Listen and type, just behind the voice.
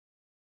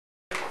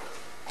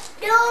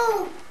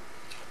No,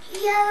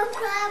 yellow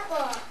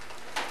clapper.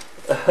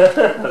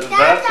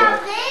 That's a a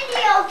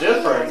video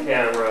different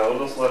camera. We'll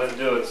just let it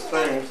do its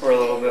thing for a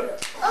little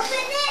bit. Open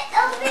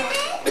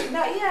it.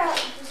 Not yet.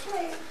 Just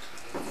wait.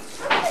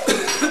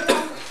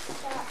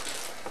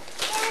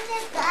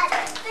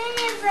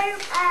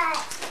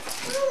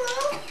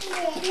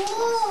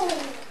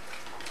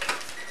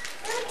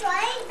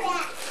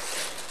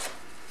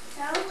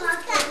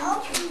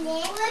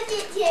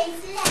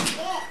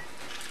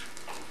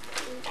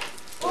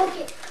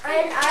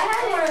 And I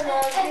had one of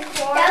those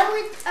before.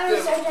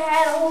 Except it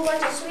had a whole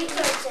bunch of sweet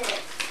tarts in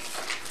it.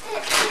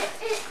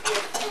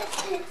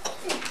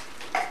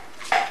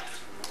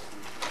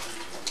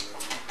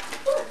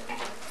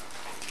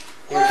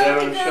 Here,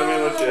 Devin, show me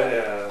what you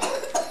have.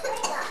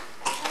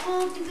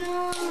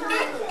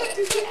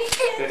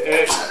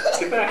 Hey,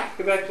 get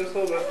back just a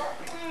little bit.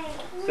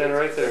 Stand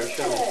right there and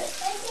show me.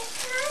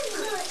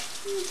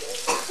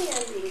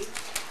 Candy.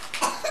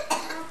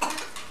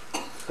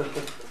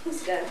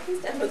 He's done.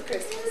 He's done with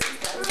Christmas.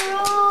 He's done.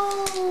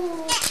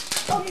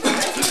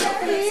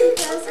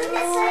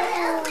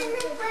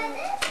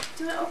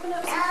 Do I open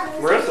up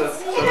some Marissa,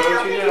 show me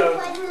what you have.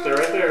 They're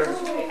right there.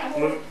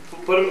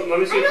 Put them, let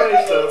me see your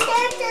face though.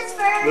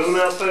 Move them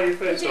outside your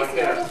face so I Jason,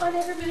 can. open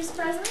everybody's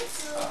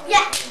presents?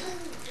 Yeah.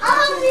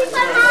 I'll be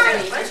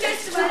fine. Why don't you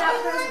guys divide out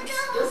presents?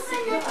 You'll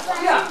see.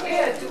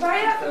 Yeah,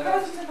 divide out the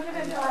presents and put them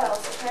in piles,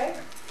 okay?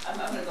 I'm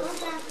gonna go.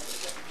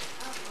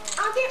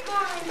 I'll get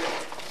mine.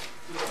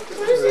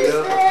 What is this?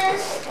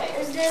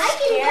 Is this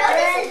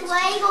Garrett?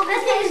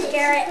 This is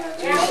Garrett.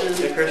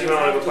 Hey, Chris, you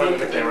might want to go find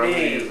the camera. I'm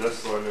going to use this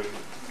one.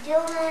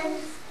 Dylan.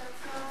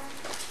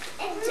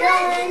 It's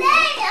Dylan.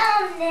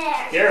 Name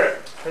there. Garrett,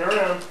 turn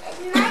around. It's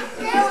my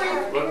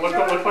Dylan. Look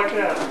like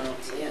that.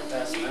 Yeah,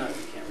 fast enough.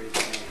 You can't read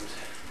the names.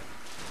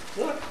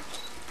 Look.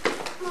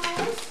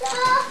 Melissa,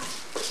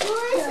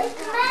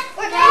 come back.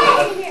 We're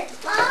out here.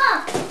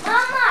 Mama.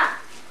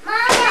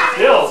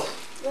 Hills.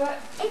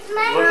 It's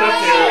my Look up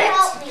name. here.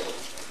 Help me.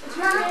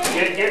 Mama.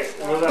 Get,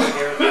 move out,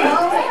 Garrett. Oh,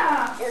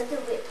 yeah.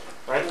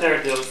 Right there,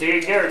 Dylan. See,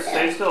 Garrett,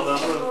 stay still.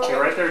 Don't move.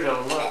 You're right there,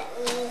 Dylan. Look.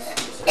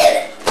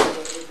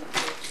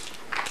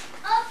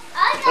 I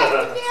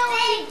got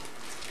Dylan.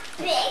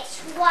 Bitch,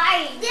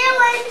 why?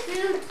 Dylan.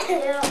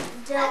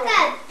 I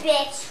got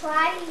bitch,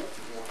 why?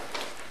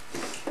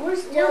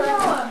 Where's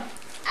Dylan?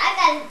 I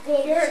got a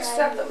big Garrett,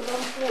 stop the little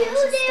Dylan.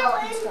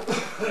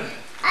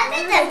 I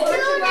think that's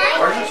too nice.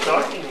 Where's your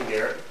stocking,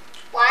 Garrett?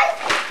 What?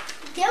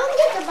 Dylan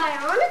gets a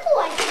bionicle,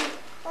 I think.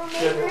 Or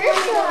maybe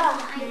Marissa. I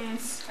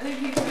think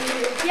he can do.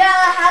 Yeah,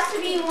 it has to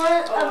be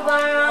one a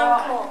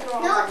bionicle.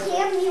 No, it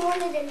can't be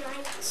one of the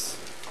knights.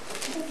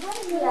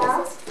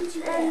 Yeah.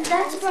 And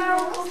that's a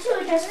bionicle too.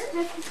 It has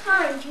different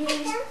kinds. No,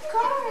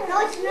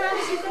 it's not a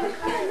different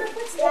kind. Look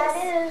what's that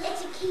is.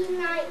 It's a key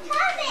knight.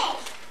 Have it!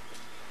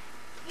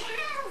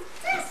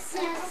 This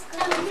is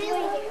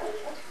amazing.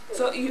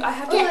 So I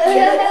have to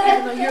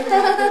even though you're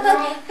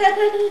going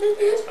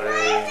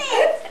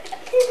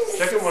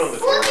Second one on the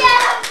Look camera.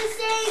 at the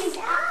same.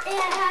 It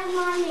has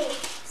my name.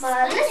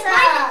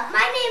 Melissa.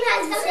 My name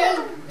has the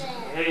same.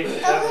 Hey,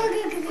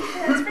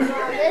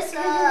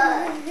 Melissa.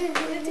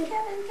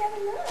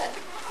 Kevin, look.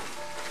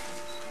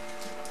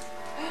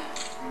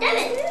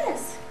 Devin.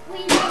 Yes. We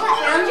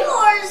found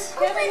yours.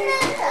 Open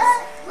this.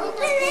 Open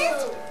this.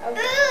 Ooh,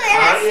 it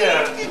has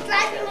yeah. the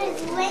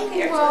dragon's wing.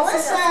 Here,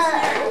 Melissa.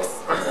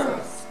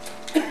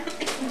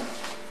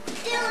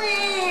 Dylan.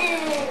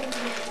 Dylan.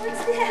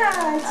 What's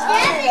that?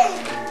 Devin.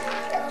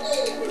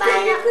 Is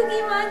that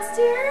Cookie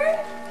Monster?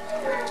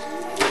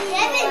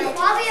 Devin,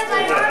 Bobby, a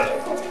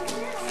bionicle.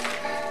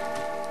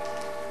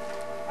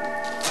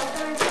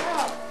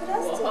 What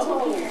else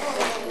did you hear?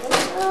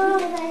 I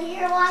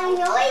hear a lot of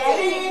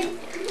noises.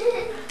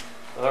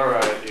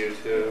 Alright, you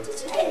two.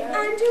 Did you get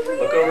underwear?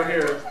 Look over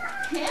here.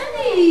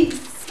 Panties.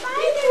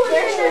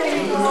 There's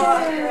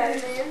Spider-Man.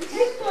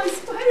 Big boy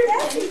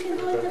Spider-Man. You can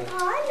go in the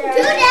pond. Two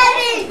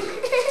Devin.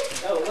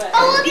 Oh, what?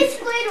 Oh, look at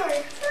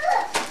Squidward.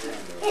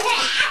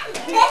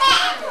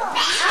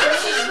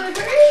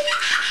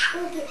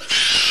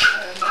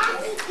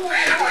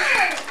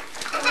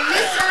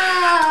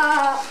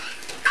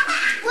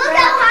 Look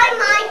how high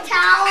my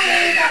tower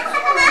is.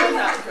 I'm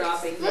not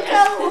dropping Look yet.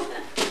 how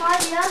high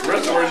the other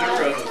Marissa, where's your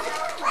present?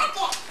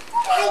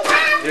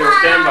 Here, Here,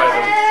 stand by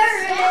them.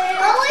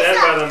 Stand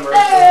by them,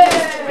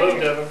 Marissa. Move,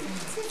 Devin.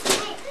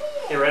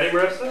 You ready,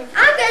 Marissa?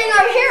 I'm getting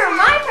over here and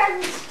my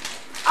presents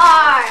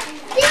are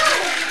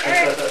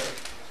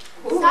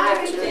for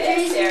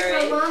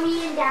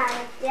mommy and daddy.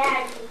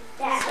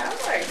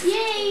 Sounds like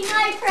Yay,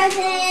 my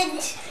present.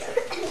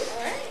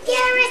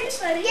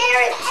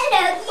 Garrett and a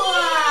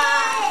boy.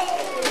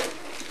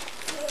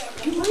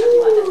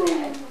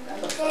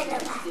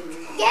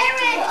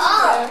 Garrett,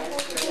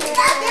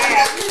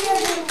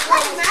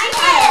 like my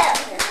hair.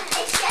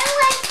 It's shaped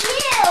like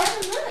you.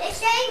 It's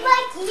shaped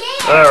like you.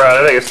 Alright, I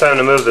think it's time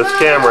to move this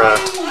camera.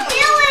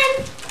 Dylan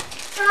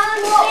from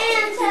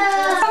Santa.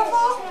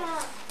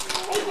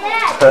 Hey,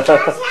 Dad.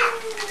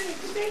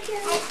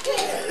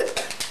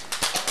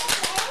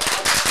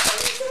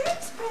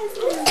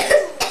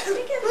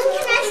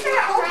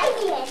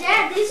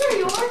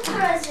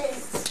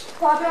 presents.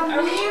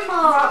 Robin, Me and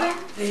Mom.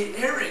 Hey,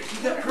 Eric,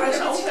 you got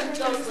presents? open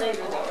those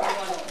later.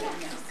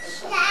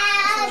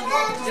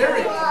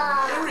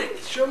 Eric,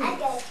 show me.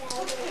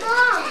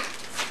 Mom.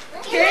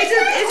 Okay, is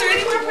there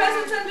any more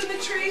presents under the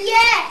tree?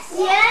 Yes.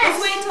 Yes.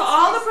 Let's wait until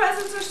all the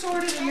presents are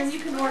sorted and then you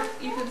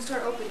can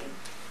start opening.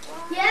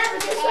 Yeah,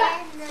 but guess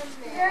what?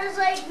 There's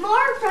like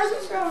more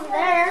presents from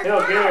there.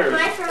 Yo, Garrett.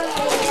 My from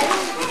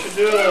What you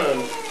doing?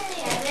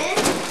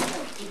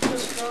 You put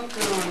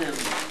something on him.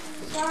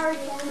 Sorry.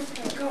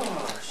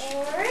 Gosh.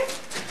 Eric.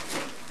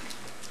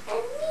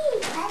 And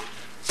me.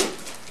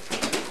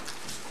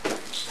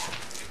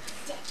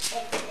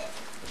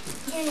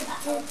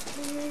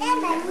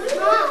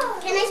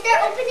 Mom, can I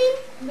start opening?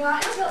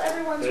 Not until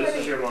everyone's This ready.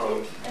 is your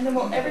mom's. And then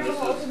everyone This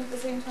will is- open at the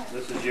same time.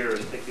 This is yours.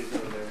 Take these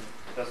over there.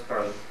 That's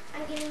Carly.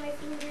 I'm getting my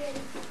finger in.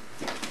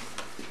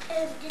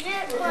 Did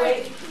it?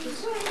 Wait.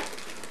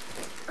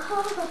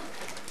 Oh.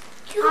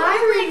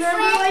 I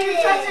remember what your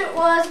present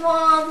was,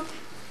 Mom.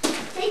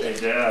 Take Hey,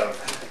 it. Dad.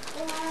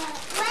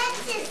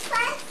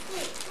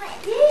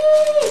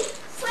 Yay!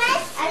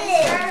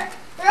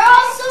 They're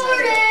all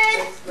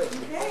sorted.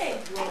 Okay.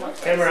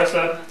 Hey,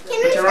 Marissa. Can Put we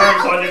your start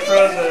arms on your opening?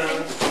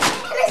 present.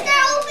 Can I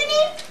start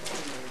opening?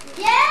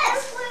 Yes.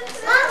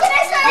 Mom, can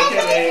I start Look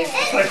at opening? me.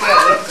 Just like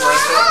that. Look,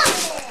 Marissa.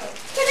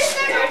 Can I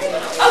start opening?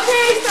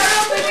 Okay, start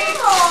opening.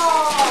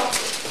 Oh.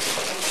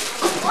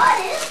 What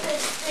is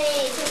this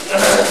thing?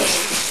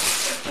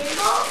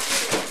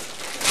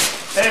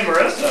 Hey,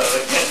 Marissa.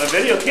 The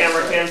video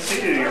camera can't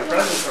see you. Your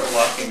presents are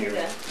blocking you.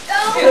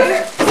 Oh.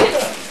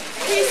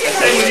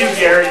 Same with you,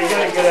 Garrett. You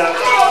gotta get out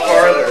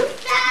farther.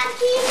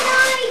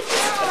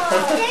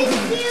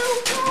 Thank you.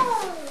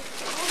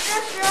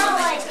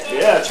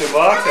 Yeah,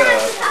 Chewbacca.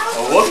 A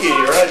Wookiee.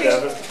 You're right,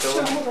 Devin. Still-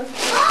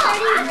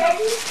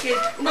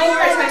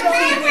 Lower so I can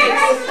see your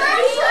face.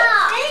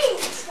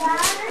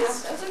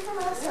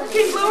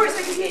 Okay, lower so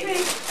I can see your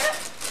face.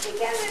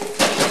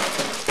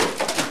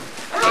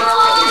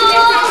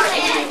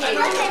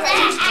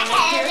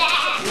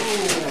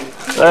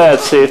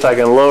 Let's see if I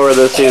can lower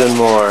this even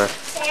more.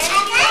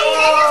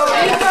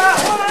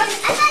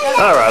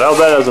 Alright, I hope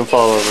that doesn't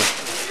fall over.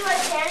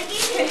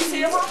 Can you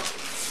see them all?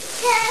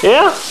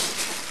 Yeah?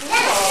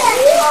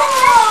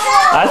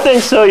 I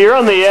think so. You're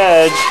on the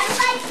edge.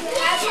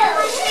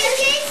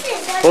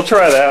 We'll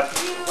try that.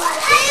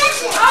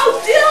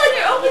 Oh, Dylan,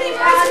 you're opening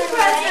Marissa's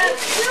present.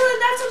 Dylan,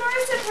 that's a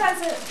Marissa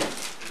present.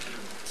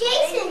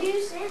 Jason,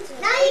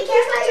 now you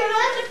can find your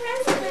other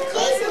present.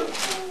 Jason,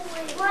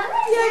 now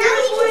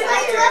you can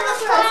find your other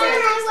present.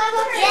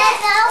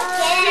 Yes,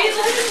 Hey,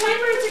 look at the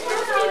paper. It's a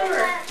gift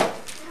paper.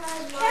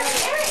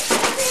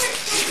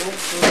 Don't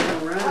throw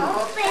it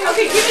around.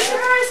 Okay, give it to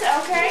Marissa,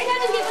 okay?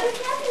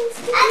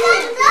 I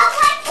got so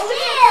much too.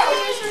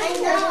 I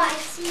know, I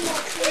see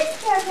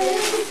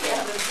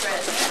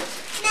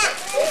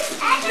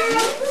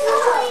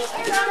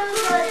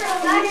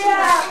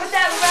Yeah, but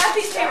that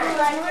wrapping paper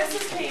was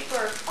Marissa's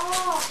paper.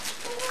 Oh,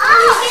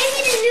 you gave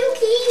me the new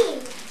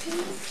key.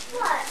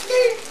 What?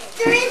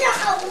 There isn't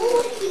a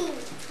old key.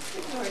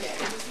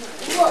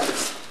 Look.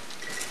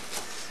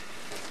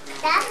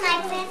 That's my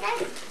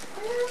present.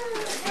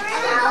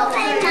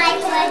 Open my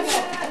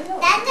present.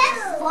 That's a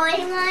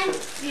spoiling one.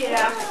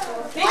 Yeah.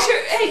 Make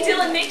sure, hey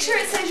Dylan, make sure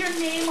it says your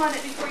name on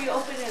it before you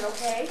open it,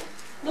 okay?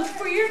 Look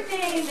for your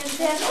name and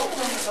then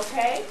open it,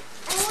 okay?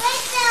 I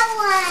like that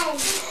one.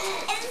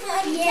 That's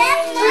my name.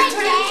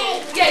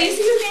 Yeah, you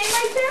see your name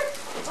right there?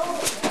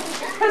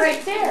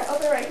 Right there. Oh,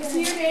 right. You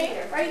see your name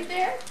right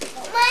there?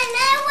 My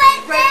name was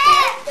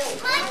there.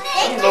 My name.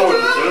 I don't know what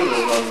the zoom is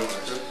on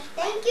this.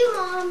 Thank you,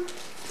 Mom.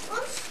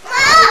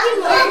 Mom,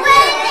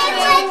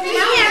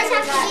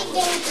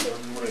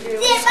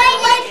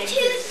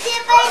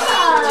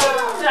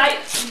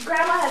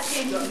 Grandma has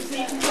games so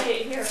you can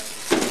play it here.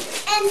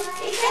 and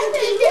can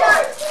keep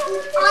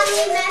it on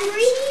the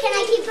memory. Can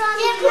I keep it on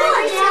the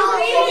memory so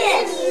we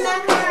can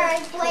remember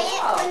and play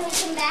it when we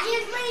come back?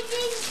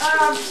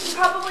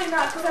 Probably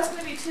not because that's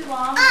going to be too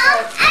long.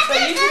 But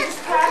you can just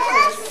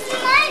practice.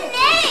 That's my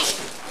name.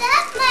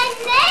 That's my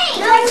name.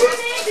 What's your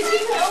name? Did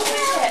you open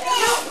it?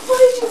 No, what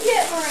did you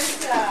get,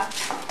 Marissa?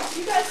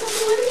 You got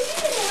something with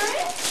you,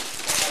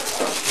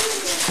 right?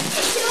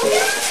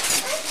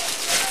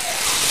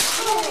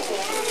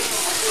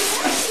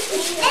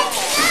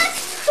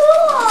 It's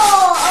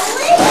cool.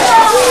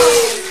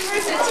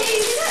 Marissa,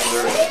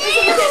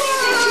 cheese.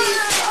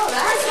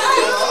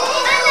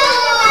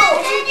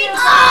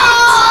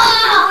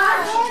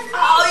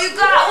 Oh, you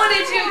got, what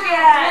did you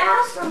get?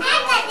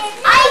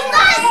 I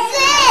got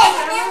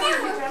this.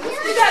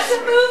 You got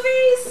some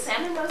movies?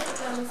 Santa must have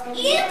done this.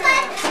 You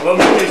got What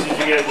movies did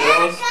you get,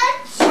 Dallas?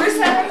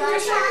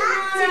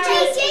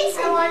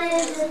 Jason. I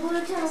wanted the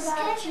blue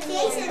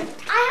Jason.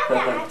 I have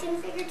that action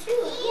figure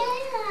too.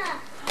 Yeah.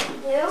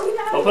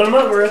 Open them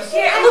up, Marissa.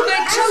 Here, look,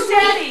 show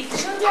Daddy.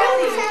 Show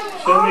Daddy.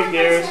 Show me,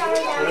 Garrett.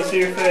 Let me see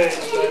your face.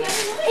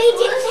 Hey,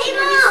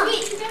 Mom.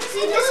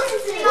 See, this is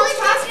what I was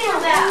talking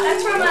about.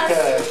 That's from us.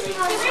 Okay.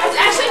 It's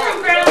actually from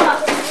Grandma.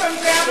 It's from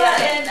Grandma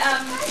and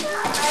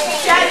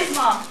Daddy's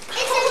mom.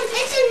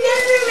 It's a new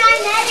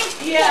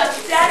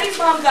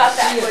Mom got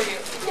that for you.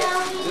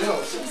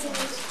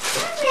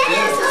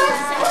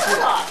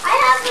 I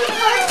have the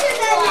person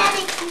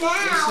genetics now.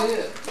 Let me see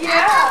it.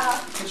 Yeah.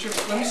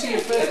 Let me see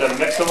your face. Had to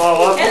mix them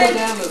all up. And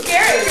then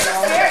Gary,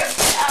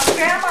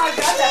 Grandma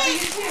got that for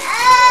you too.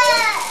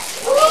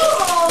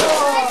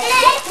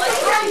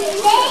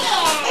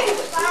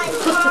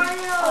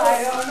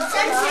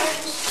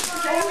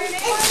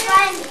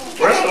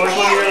 Where's the which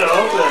one you're gonna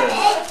open?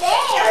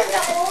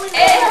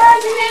 It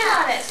has your name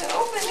on it, so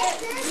open it.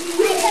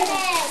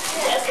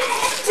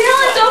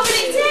 Dylan's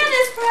opening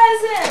Santa's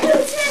present. What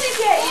did Santa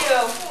get you?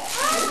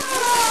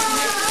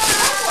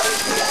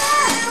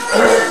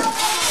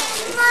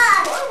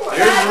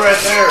 Yours is right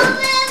there.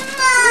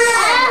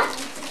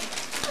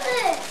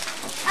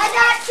 I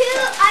got two.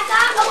 I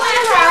got one.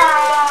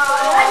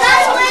 I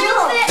got a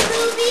Little Fit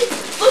movie.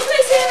 Look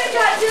what Santa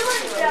got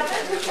Dylan,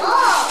 Devin.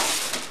 Oh,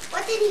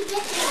 what did he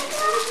get me?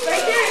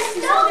 Right there.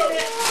 He's holding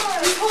it.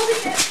 He's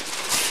holding it.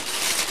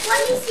 Let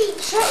me see.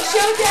 Show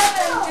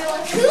Devin,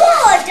 Dylan. Cool,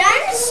 a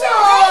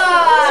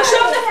dinosaur.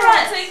 Show him the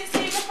front so you can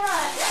see the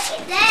front. Look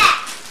at that.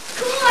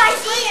 Cool, I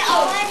see it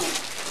already.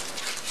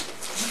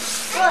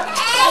 Look,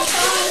 hey,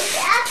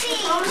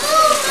 Duffy. Oh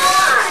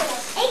my.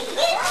 Hey,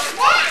 get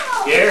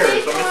that. Here,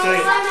 let me see.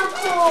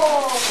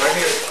 Barnacle. Right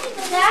here.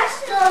 That's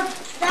the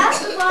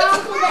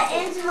barnacle that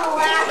ends in the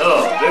last.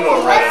 Oh, big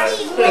old red eye.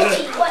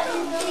 What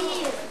is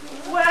it?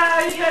 Wow,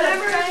 you got a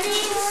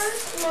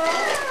dinosaur?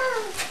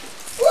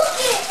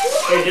 Look it.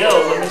 Hey, Jill,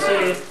 let me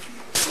see.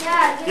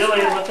 Yeah, Jill,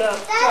 look up.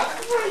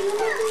 that's for you.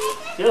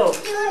 Jill.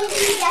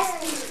 Unity,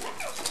 yes.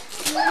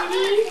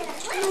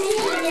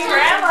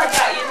 Grandma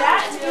got you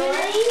that,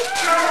 Dylan.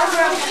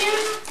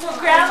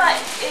 Grandma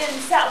in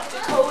South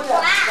Dakota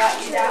got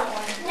you that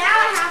one. Now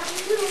I have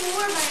two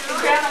more.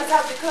 And Grandma in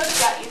South Dakota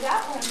got you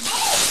that one.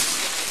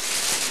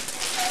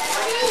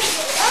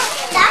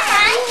 That's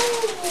fine.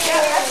 Yeah,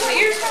 that's what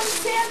yours from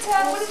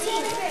Santa. What did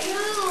Santa get you?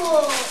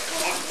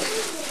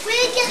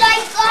 Wait, I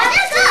got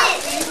this.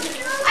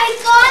 I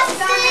got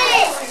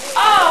this.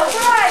 Oh,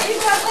 right.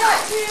 You got that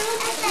too.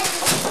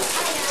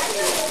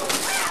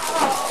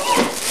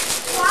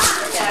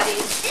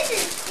 Daddy. This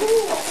is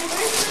cool.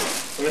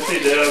 Let me see,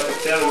 Devin,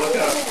 look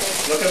up.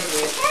 Look up at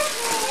me.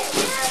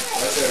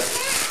 Right there.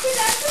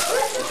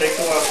 It takes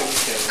a while for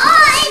this camera.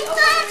 Oh, it's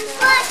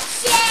butt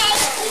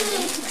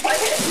shaky. What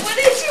did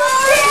you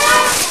say?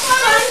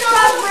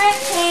 SpongeBob red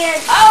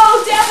pants.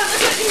 Oh, Devin,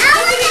 look what you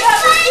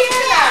got for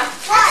Santa.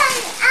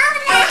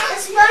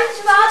 It's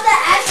SpongeBob that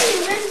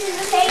actually lives in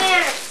the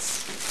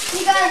pants.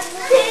 He goes.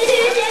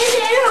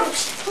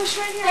 Push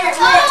right here.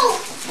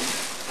 Oh.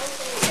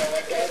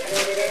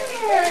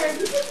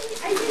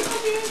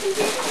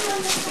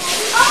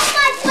 Oh,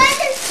 my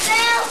presents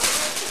fell.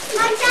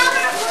 My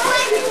camera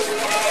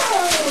presents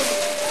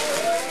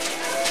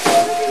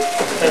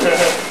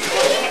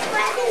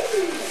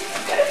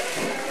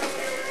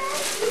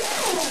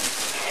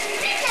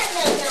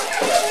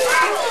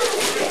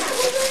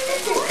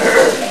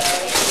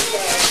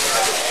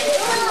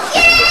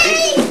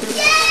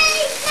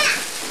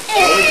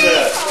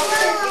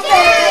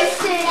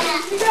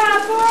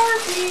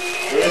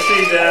Let me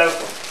see, Dev.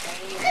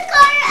 The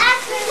car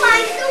actually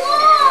climbed the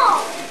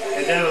wall.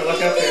 Hey, Devin,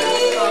 look up here.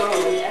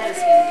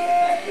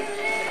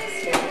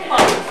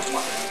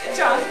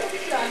 John.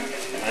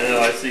 I know,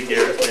 I see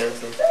Garrett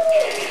dancing.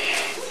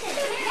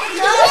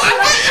 No,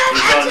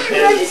 He's on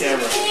his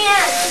camera.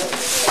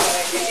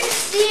 Did you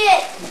see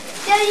it?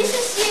 Yeah, you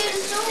should see it.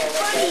 It's so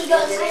funny. He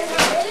goes,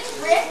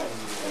 rip.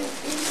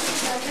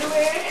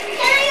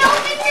 Can I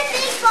open the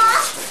big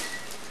box?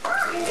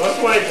 Let's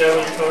wait,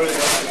 Devin. It's already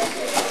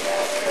open.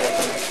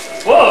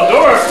 Whoa,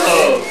 door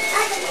closed.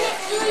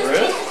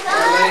 Really?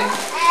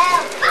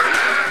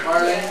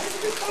 Marlene?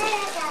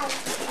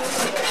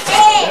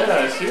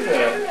 Yeah, I see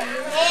that.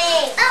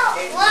 Hey. Oh,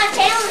 what?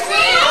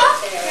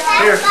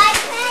 Here.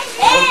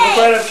 Look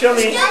right up, show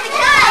me.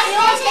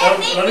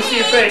 Let me see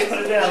your face. Put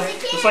it down.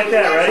 Just like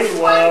that. Ready?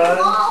 1,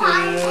 2,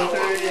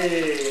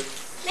 3.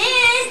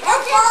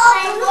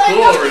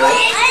 Cool,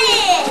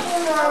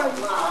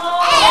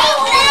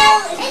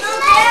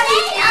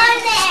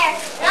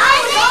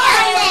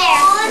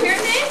 Your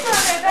name's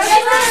on it. That's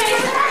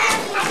right.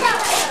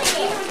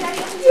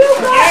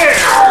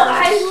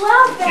 I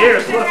love that.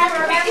 Garrett, look.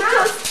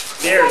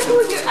 Garrett.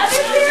 Your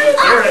other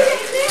parents.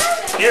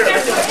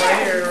 Garrett, look up right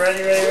here.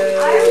 Ready?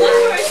 Look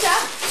for it,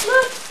 Seth.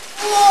 Look.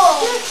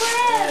 Good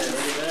friends.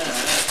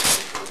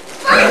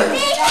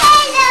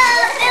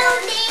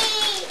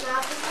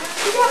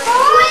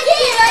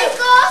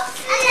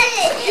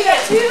 You got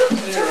two?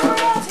 Turn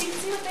around so you can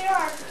see what they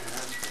are.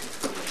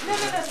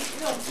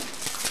 No.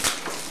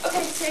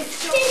 Okay, say.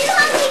 Can you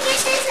help me get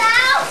this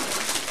out?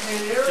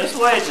 Just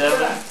wait,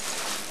 Devin.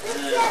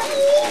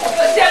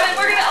 Devin,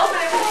 we're going to open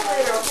it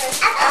later, okay?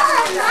 I thought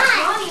it was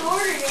mine. Mommy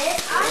ordered it.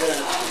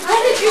 What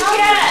did you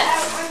get?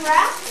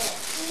 Unwrapped it.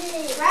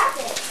 Wrap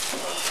it.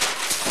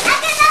 I'm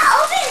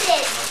gonna open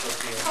it.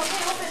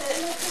 Okay, open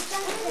it.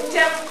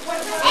 Devin, what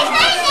is it? It's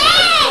my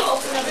name.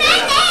 Open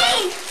It's my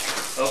name.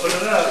 Open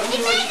it up.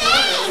 It's my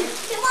name.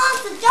 Come on,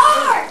 the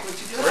door.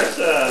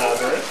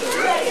 Marissa.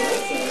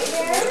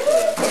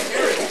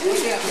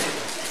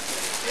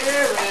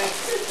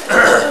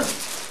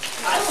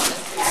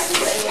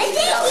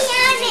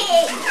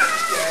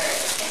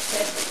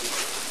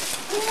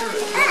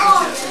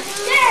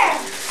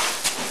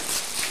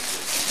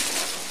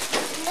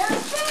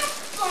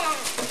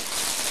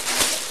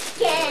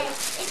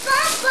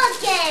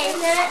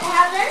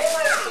 Has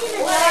anyone seen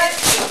a What?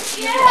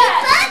 Yeah.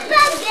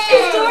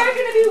 Is Dora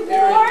gonna be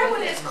warm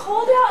when it's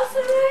cold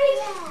outside?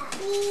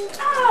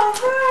 Oh,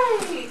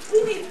 right.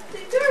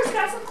 Dora's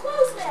got some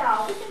clothes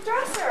now. We can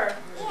dress her.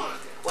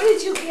 What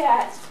did you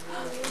get?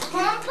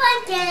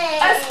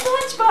 A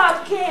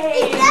SpongeBob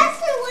cake. Is that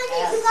the one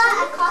that you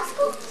got at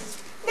Costco?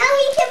 Now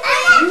he can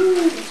play.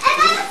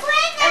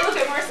 And look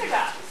at Marissa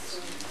got.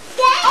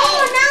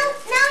 Oh,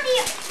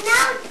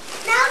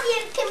 now you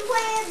can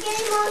play a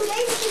game on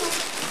GameCube.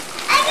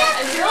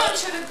 And Dylan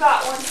should have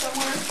got one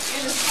somewhere in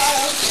his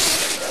pile.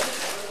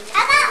 I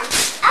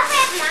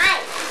got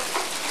mine.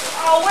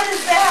 Oh, what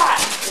is that?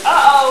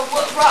 Uh-oh,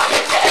 what brought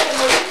it to Evan?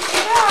 What did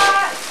you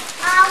got?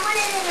 One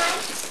of the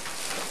nights.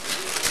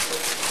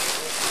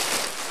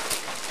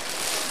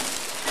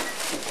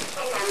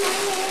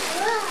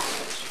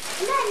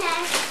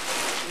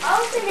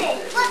 Open it.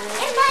 Look,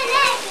 in my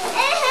neck.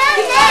 It has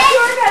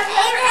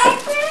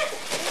it.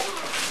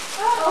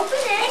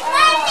 Open it. It's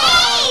my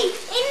name.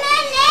 It's my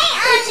name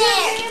on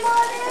there. Name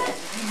on it?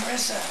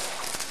 Marissa.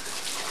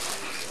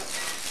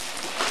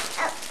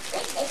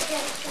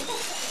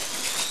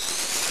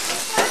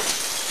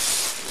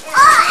 I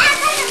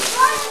got a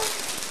phone.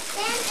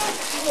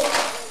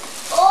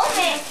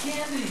 Open.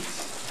 Candies.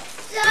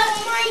 That's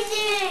my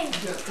name. You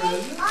got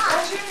presents?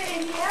 What's your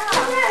name? Yeah.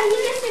 Yeah, he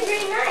gets the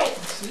green light.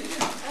 See? And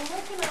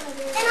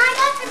I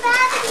got the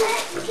battery.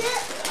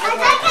 I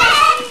got the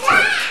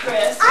headset.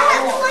 Chris, I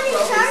have the one in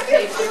throw charge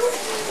these of you.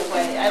 papers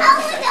away. I I don't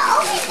want think to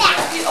open that.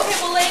 Okay,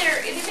 well later,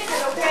 in a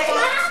minute, okay?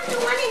 I have the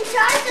one in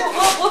charge of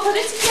you. We'll put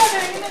it together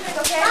in a minute,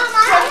 okay? Mom,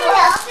 I want to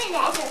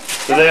open it.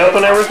 Did they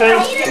open everything?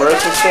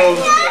 Marissa's still.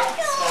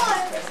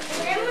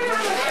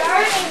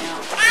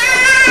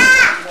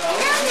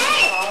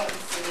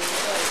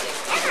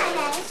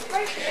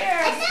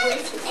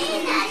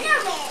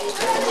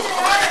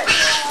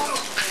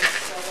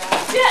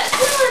 Yeah,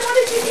 Dylan, what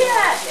did you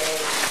get?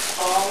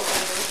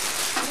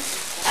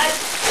 A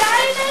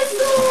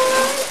dinosaur!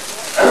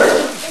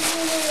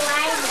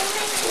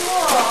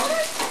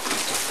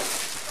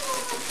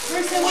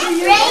 Marissa, what are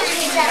you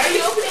opening? Are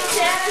you opening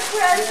Santa's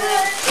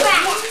present?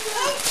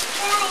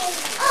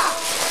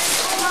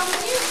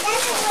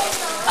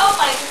 Oh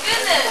my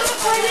goodness,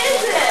 what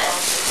is it?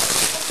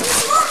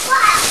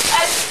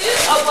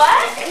 A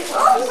what?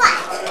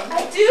 A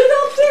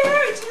doodle bear?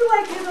 Do you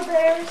like doodle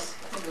bears?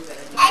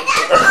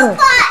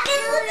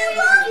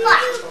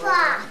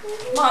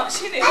 Mom,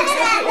 she didn't even say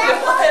what it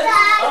was.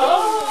 Oh.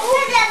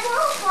 Isn't that so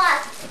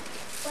much cute?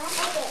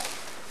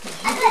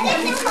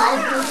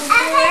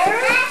 I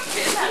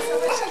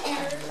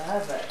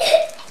love it.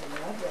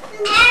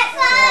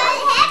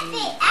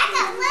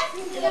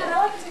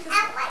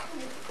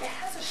 It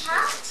has a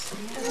shirt.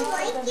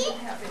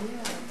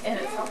 And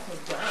it's also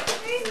dark.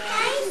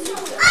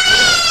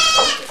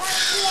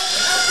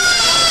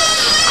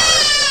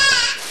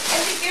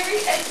 And did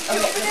you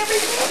open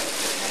everything?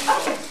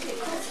 Oh.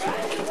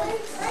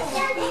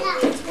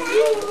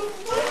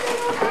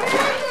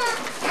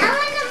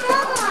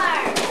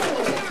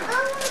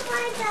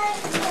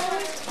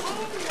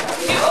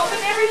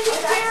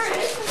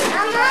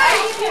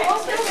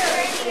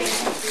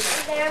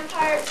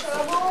 Vampire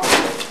Trouble,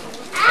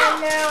 and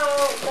now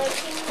the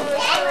Kingdom of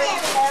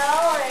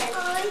Hell,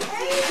 and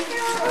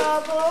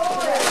Trouble,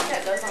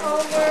 and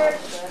Over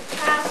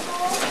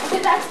Castle.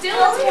 Okay, that's Dylan's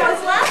What's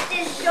present. left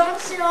is Don't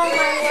Sit on My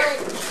Lunch.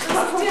 This is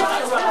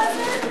Dylan's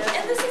present.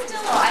 And this is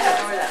Dylan. I don't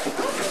know where that is.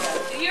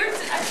 Yours,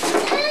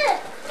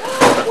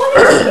 what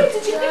did you get?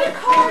 Did you get a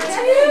car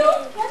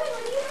too?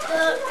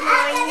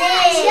 My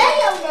name.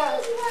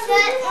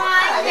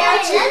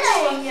 That's your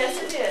name. Yes,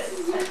 it is.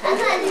 I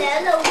got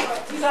yellow one.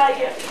 You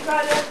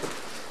got it.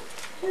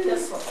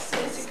 This one.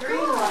 It's a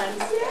green one.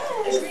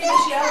 It's green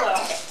is yellow.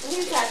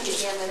 Here's happy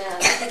again with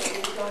that. I think we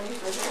can go any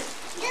further.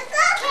 You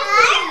got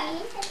car?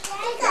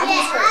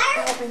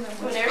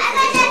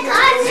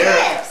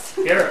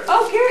 Garrett.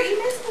 Oh, Garrett, you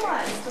missed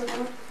one.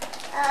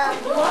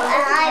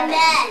 I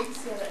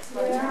missed.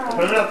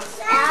 Put it up.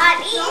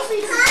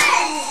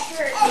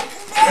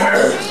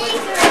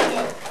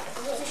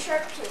 It's a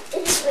shark tooth.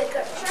 It's like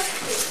a shark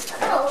tooth.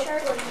 Oh,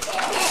 shark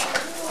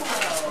tooth.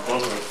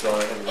 Both of us still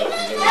haven't got to do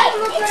it. Dad,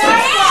 look what I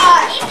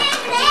got.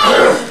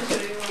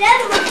 Dad,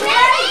 look what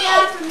I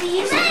got from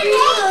these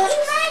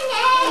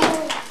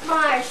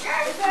my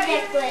shark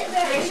necklace.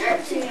 My shark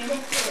tooth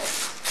necklace.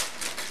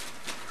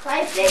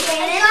 Quite big,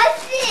 ain't it? Quite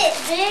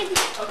big.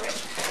 Okay.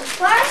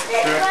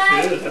 Plastic, Shark 2,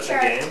 right? that's a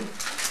game.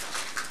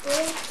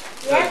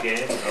 Is that a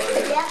game? Oh,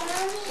 yeah.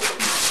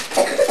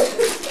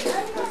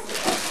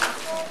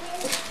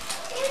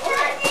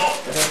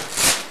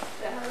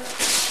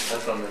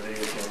 That's on the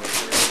video camera.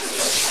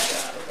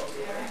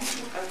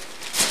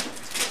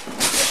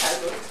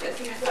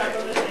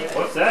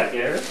 What's that,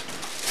 Garrett?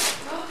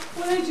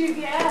 What did you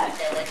get?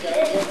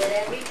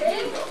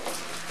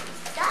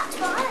 That's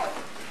fun.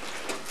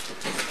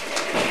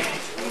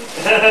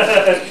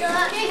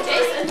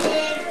 Jason.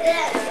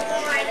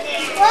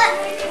 What?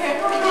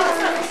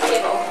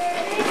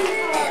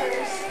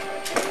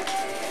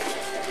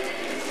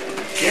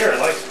 Garrett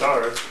likes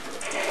stars.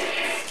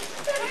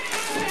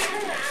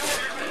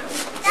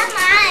 That's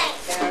mine.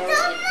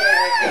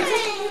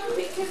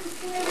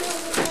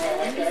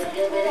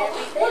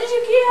 What did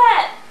you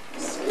get?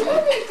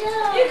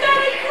 You got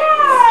a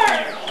car!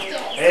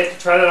 Hey, have to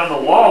try that on the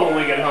wall when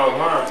we get home,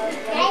 huh?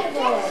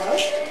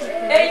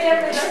 Hey,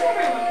 never does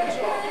everyone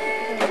control.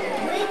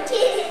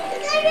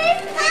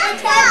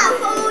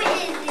 Who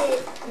is it?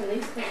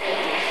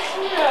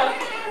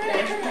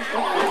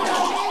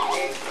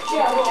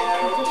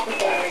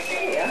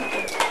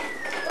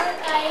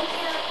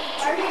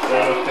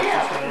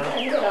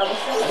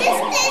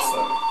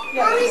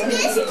 Mom, is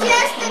this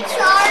just the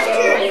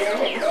charger?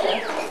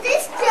 Is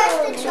this just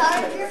the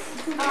charger?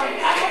 I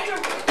have to.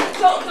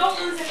 Don't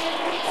lose it.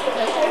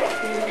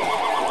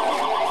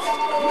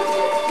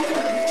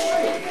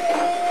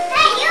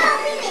 Hey, you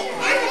open it.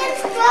 And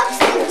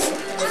instructions.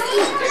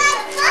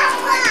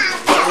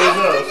 What are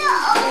those?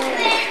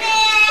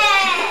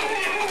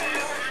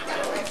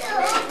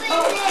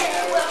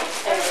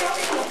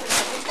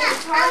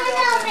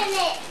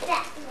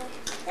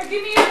 Here,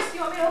 give me yours. You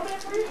want me to open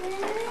it for you?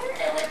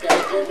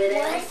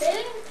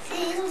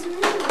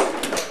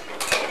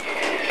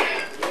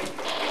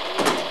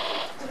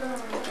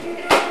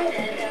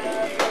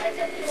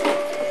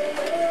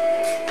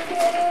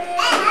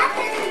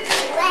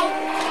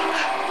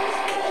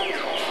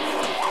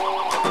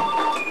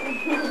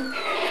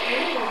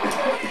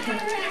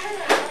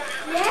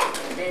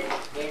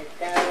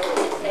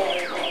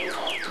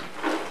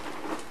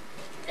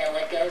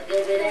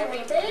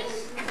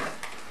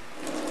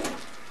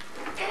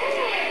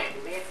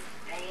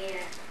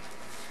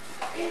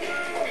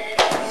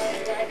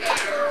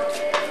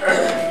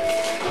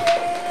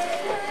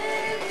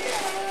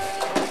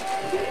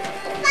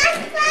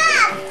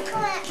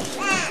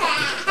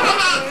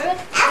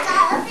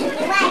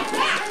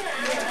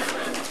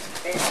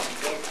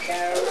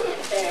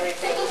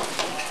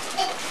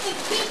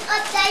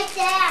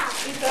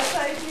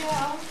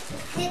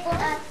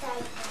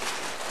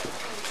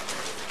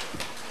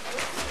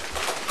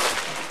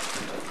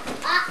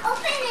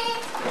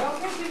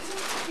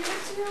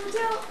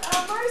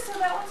 Marissa,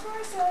 that one's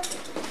Marissa.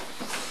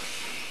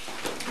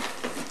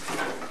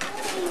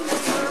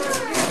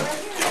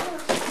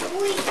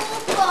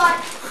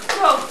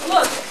 So,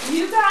 look,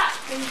 you got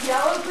the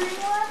yellow green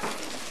one,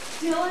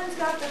 Dylan's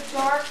got the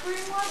dark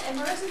green one, and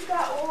Marissa's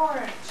got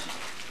orange.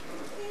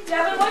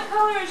 Devin, what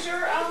color is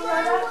your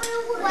umbrella?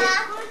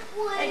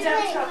 And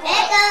Devin's got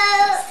black.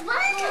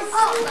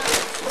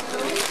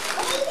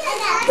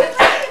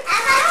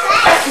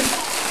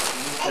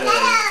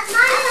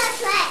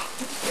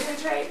 You're gonna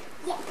trade?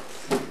 Yeah.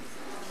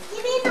 You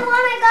mean the one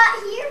I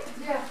got here?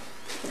 Yeah.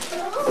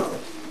 Ooh,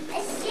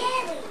 it's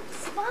cherry.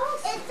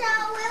 It's a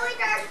really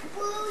dark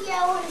blue,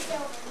 yellow, and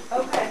silver.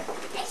 Okay.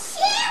 It's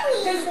cherry.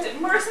 Because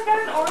Marissa got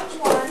an orange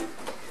one,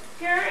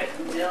 Garrett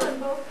and Dylan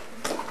both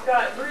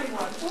got green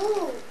ones.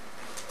 Ooh.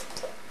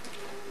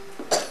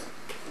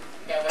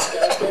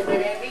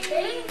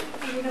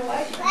 You know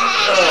what?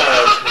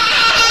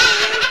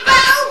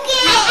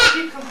 If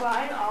you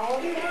combine all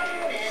of them,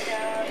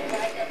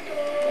 they get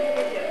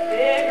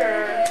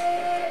bigger.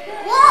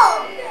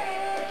 Whoa.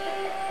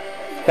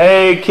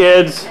 Hey,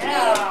 kids.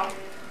 Yeah.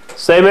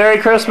 Say Merry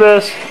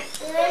Christmas.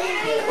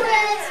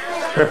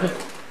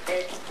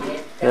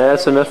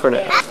 That's enough for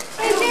now.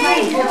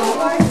 Thank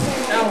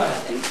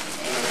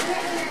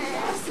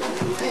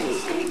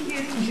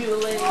you,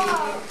 Julie.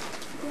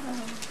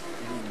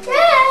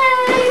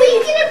 We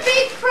get a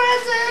big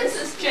present. This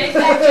is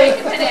Jacob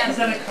and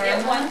Anna.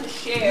 Get one to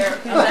share.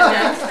 Oh,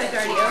 that's next.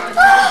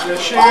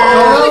 I've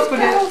already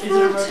opened it.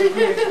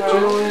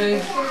 Julie.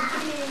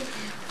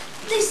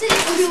 They say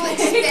it's too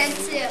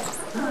expensive.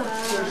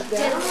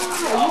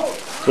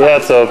 Yeah,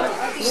 it's a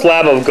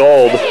slab of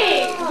gold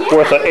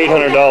worth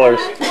 $800.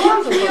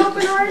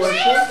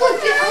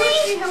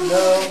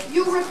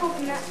 You rip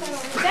open that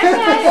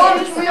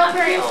side. It's not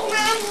very old.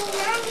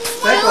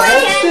 Becca,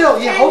 hold still.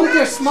 Yeah, hold it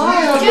there.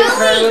 Smile.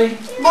 Carly.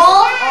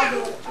 Mom.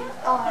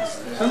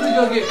 Somebody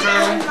go get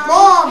Carly.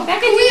 Mom.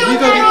 Becca, You go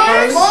get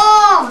Carly.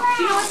 Mom. Do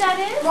you know what that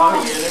is? Mom.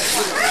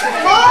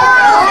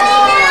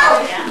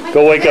 Go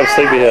wake up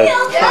sleepyhead.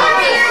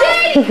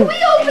 Can we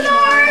open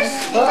ours?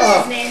 I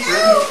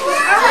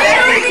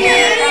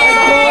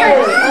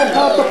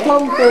popped a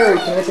plum fairy.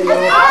 Can I say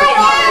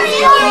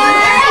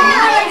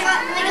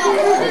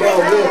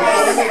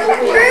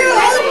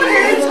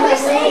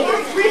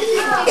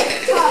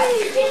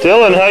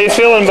Dylan, how you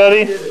feeling,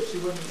 buddy?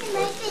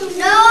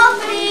 No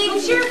opening.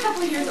 You're a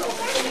couple years old.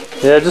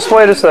 Yeah, just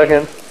wait a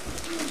second.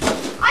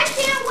 I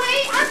can't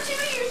wait. I'm 2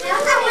 years old. I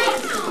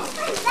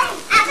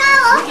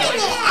gotta open it.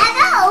 I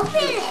gotta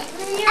open it.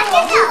 I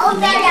can't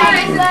open it.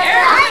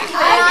 I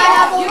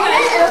have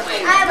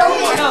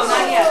No,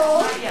 not yet.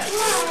 Not yet.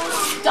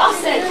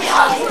 Dawson,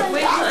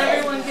 wait till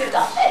everyone gets it.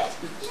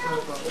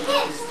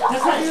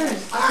 That's not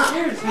yours. That's not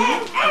yours, huh?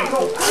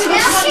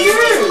 Now she's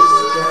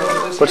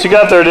What you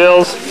got there,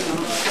 Dills?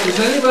 Does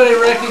anybody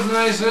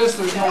recognize this?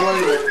 There's no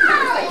label.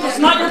 It's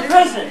not your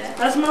present.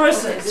 That's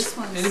Marissa's.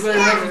 Anybody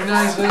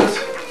recognize this?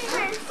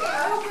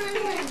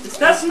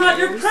 That's not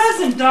your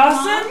present,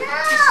 Dawson.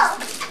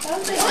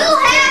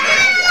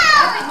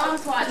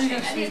 Mom's watching.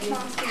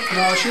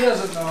 No, she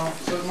doesn't know.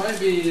 So it might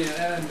be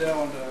Ann and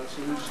Dylan does.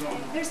 So we just don't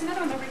know. There's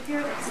another one over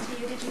here that's to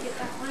you. Did you get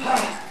that one?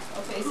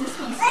 Okay, so this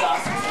one's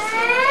Dawson's.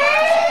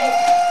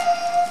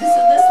 This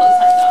looks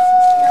like Dawson's.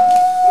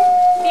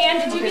 Dan,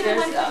 did you get the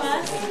one from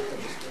us?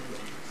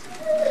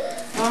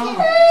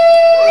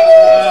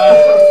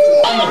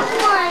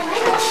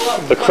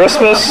 The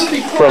Christmas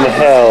from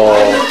hell.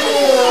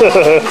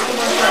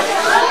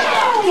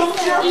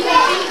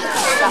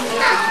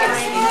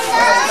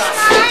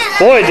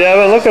 Boy,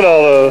 Devin, look at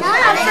all those.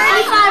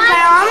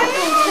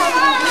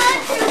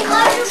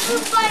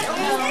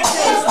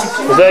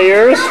 Is that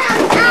yours?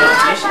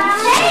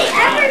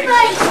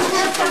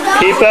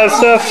 Keep that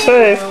stuff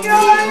safe.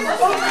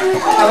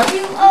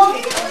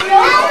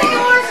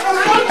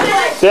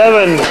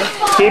 Devin,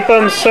 keep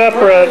them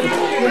separate.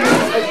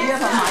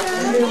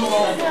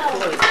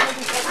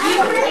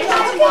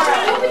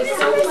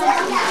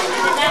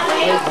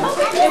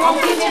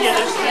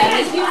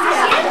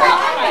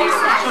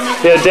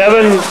 Yeah,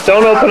 Devin,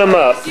 don't open them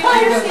up. See,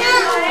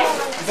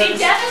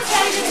 Devin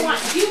said he doesn't want.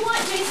 Do you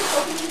want Jason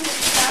opening his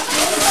stuff?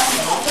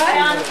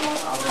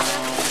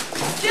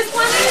 Just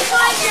one at a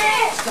time, Jay.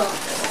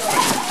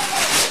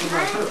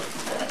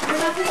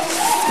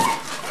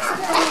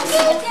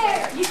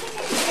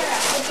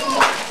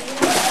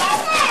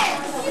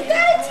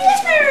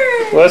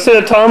 What's in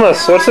the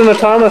Thomas? What's in the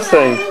Thomas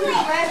thing?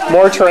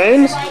 More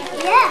trains?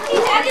 Yeah.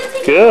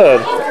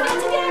 Good. I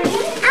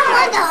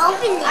want to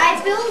open it. I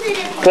built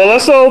it. Well,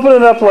 let's open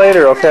it up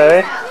later,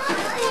 okay?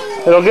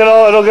 It'll get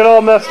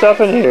all messed up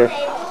in here.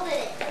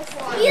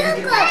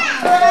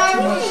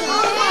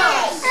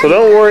 So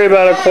don't worry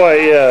about it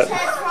quite yet.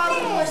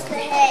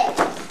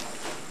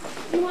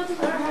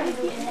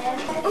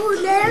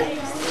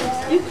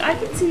 I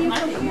can see you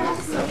from here.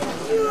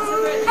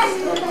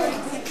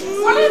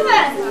 What is it?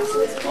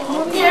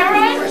 Yeah,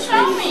 right?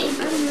 Show me.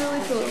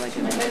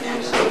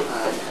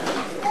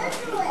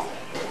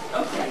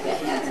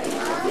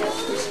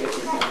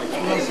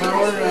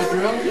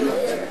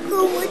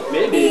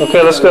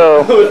 Okay, let's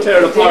go. Tear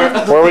it apart.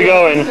 Where are we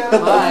going?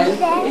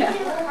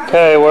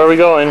 Okay, where are we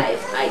going?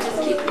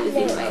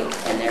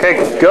 Okay,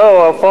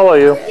 go. I'll follow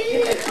you.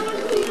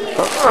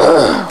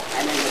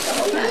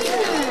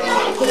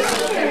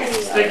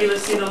 Sticky,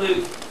 let's see the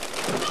loot.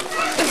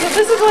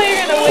 This is where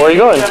you're gonna Where are you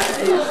going?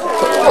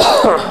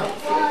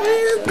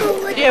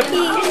 Yep.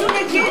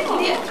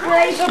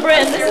 So,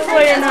 Brent, this is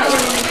why you're not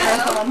running the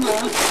marathon,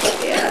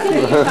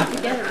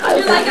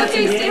 You're like,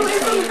 okay, stay away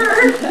from her.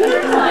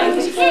 Like,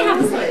 she can't have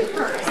a sleep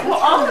first. Well,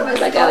 all of us,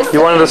 like, I was You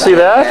wanted to see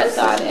that?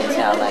 marathon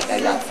until, like, I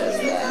got so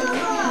sick.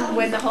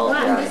 when the whole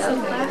And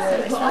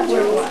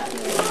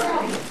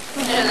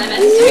then I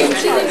messaged you,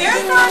 she's like,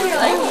 marathon? You're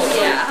like,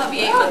 yeah, I'll be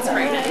 8 months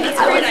pregnant. That's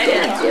a great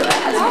idea.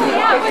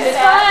 Yeah, it was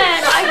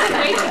fun. I couldn't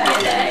wait to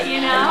get it, you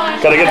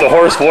know? Gotta get the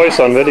hoarse voice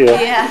on video.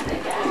 Yeah.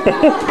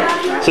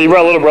 So you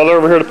brought little brother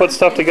over here to put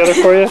stuff together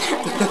for you?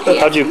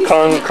 How'd you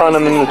con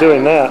him into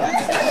doing that?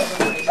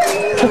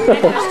 If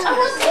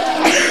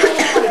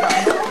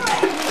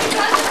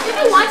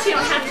you want, you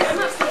don't have to. I'm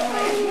not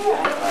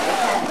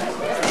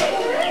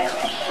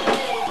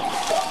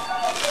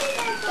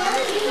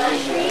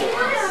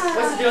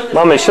saying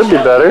Mommy should be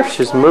better.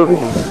 She's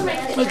moving.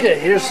 Okay,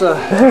 here's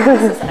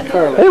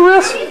Carly. Hey,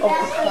 Riss.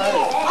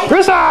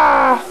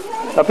 Rissa!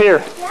 Up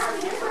here.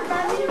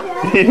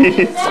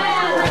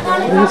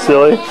 You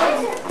silly.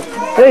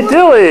 Hey,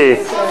 Dilly.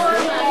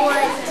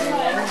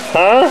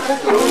 Huh?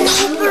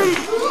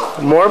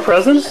 More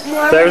presents?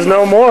 There's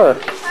no more.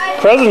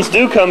 Presents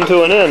do come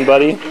to an end,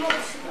 buddy. Did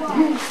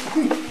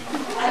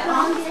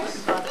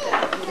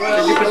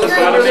you put the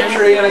bottom in the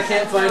tree and I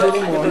can't find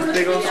any more?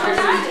 Big old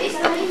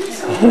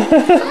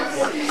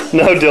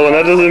No, Dylan,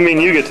 that doesn't mean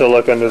you get to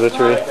look under the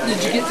tree.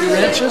 Did you get the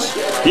wrenches?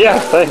 Yeah,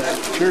 thanks.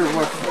 Sure,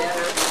 welcome.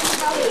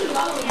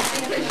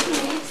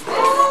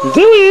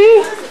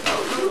 Dilly!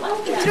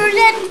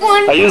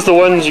 I use the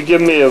ones you give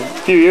me a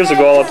few years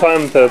ago all the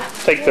time to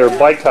take their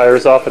bike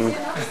tires off and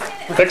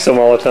fix them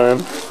all the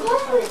time.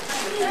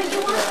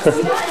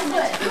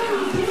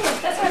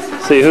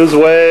 See who's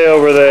way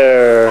over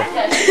there.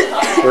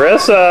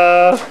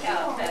 Marissa!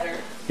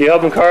 You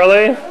helping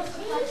Carly?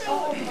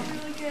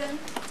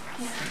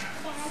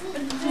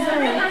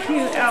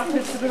 cute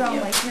outfits to put on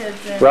my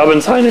kids.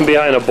 Robin's hiding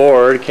behind a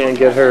board, can't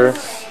get her.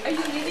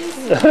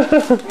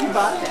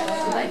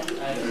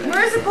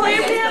 Marissa, pull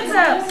your pants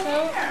up.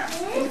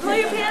 Pull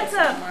your pants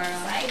up.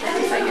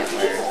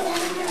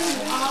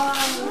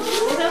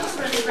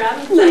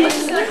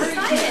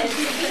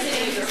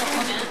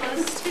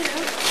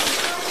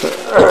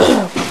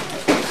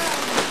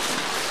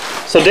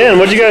 So Dan,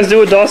 what'd you guys do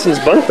with Dawson's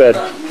bunk bed?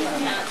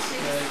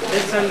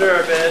 It's under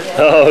our bed.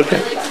 Oh, okay.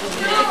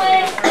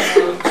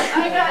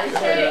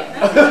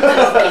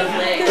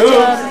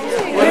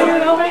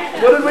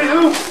 What did we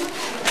do?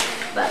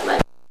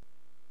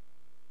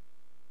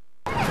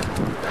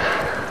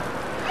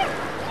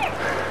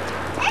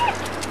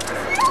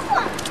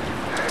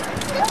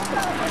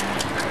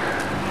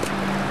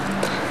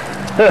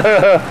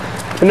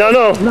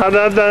 No,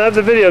 not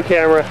the video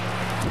camera.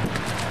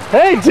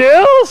 Hey,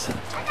 Dills!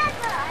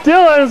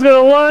 Dylan's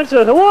gonna launch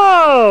us.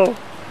 Whoa!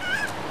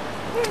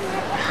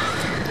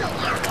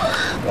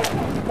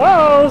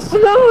 Oh,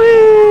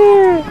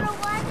 snowy!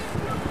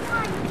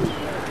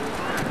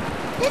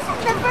 This is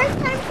the first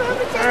time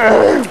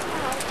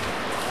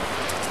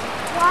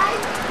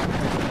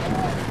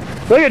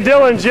Look at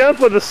Dylan jump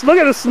with the. Look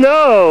at the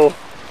snow.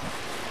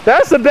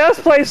 That's the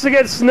best place to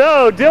get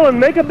snow. Dylan,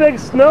 make a big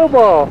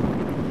snowball.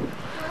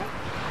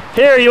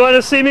 Here, you want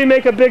to see me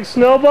make a big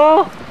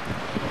snowball?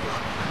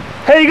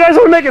 Hey, you guys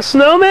want to make a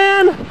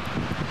snowman?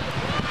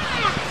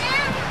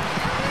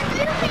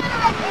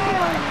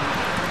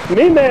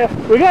 Me,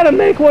 man. We got to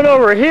make one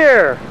over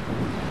here.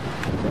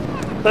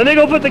 Let me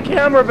go put the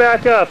camera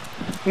back up.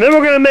 And then we're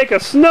going to make a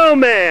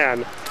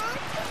snowman.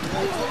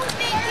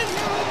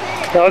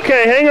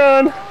 Okay, hang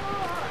on.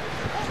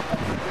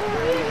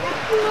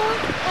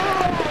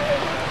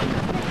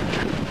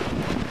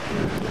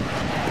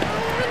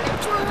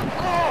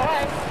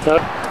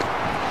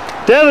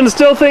 Devin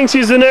still thinks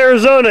he's in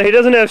Arizona. He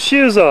doesn't have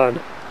shoes on.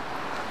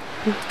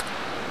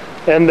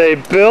 And they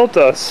built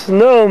a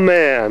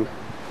snowman.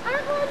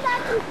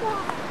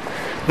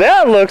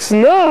 That looks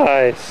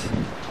nice.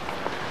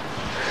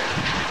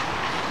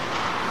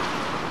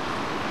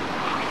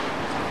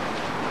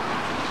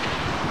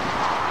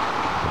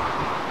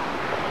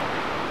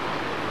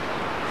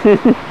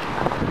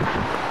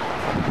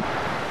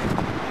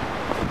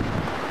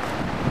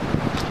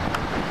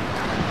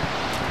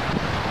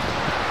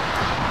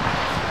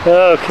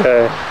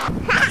 Okay.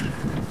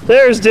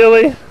 There's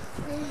Dilly.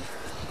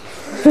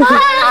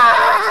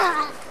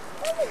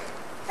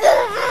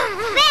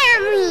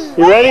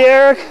 You ready,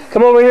 Eric?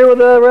 Come over here with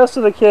the rest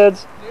of the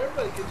kids.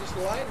 Everybody could just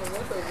line the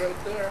windows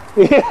right there.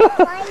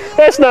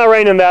 Yeah. It's not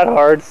raining that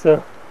hard,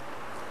 so.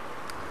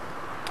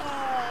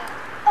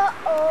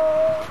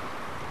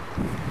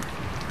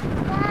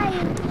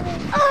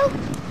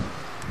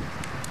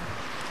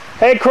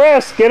 Hey,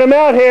 Chris, get him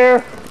out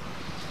here.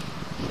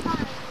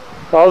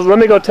 Let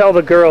me go tell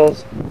the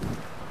girls.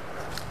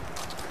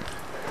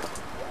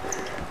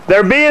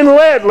 They're being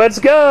lit. Let's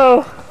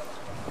go.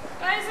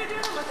 Guys are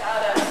doing it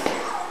without us.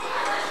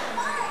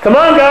 Come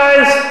on,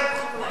 guys.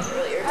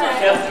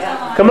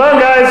 Come on,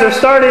 guys. They're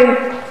starting.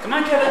 Come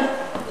on, Kevin.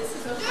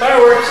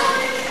 Fireworks.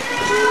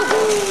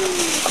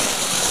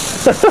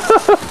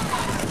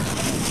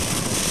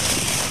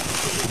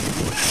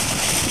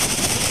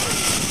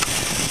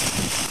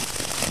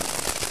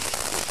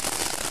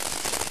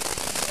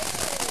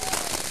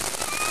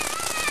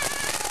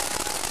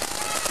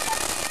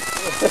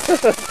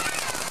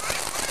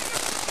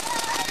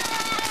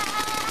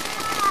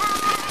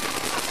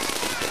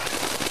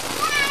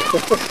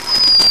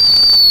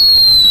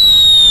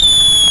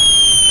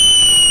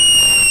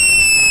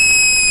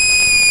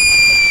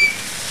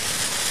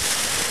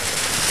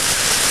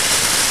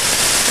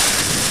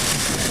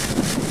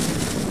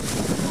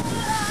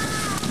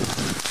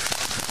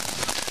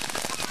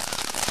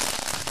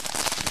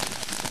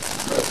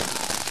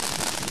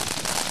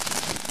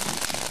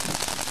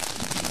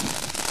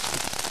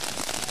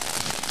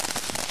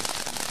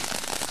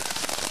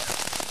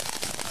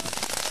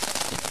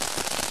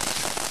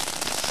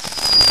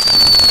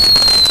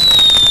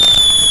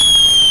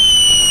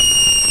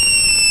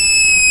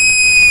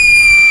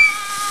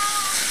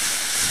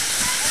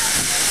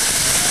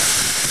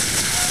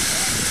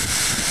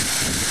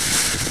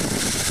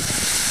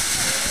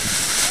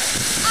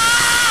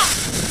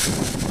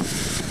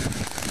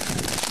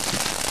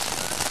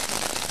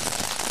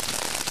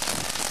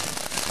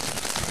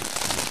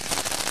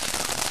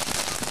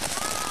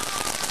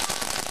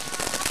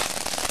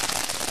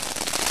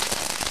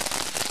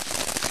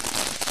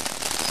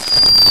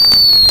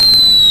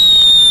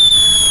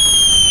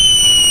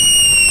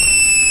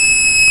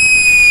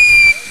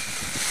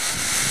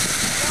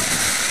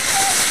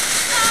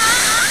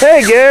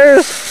 Hey,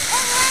 Gears!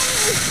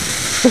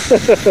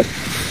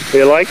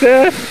 You like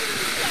that?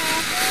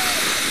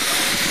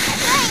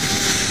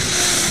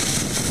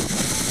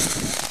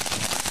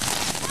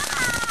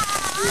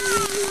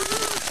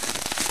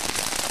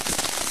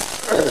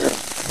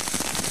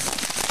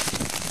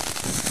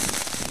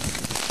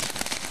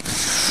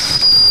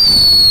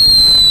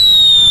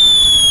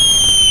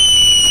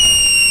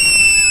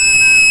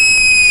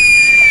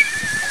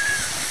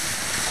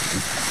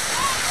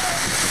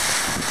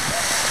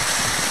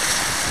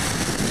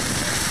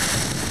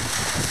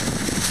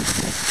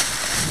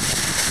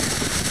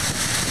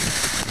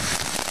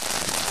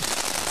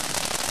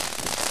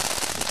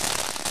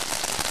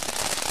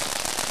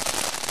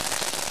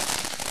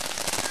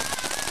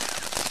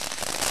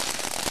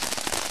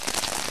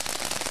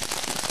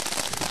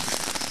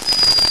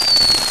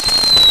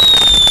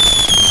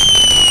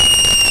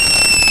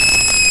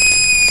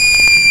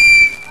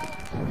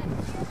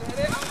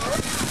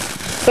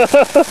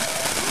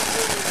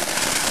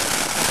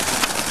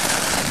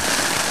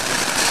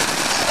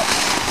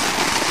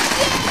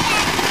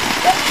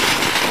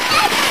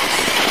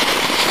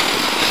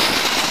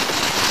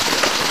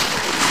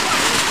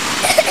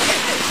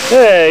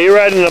 Hey, you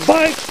riding a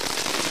bike?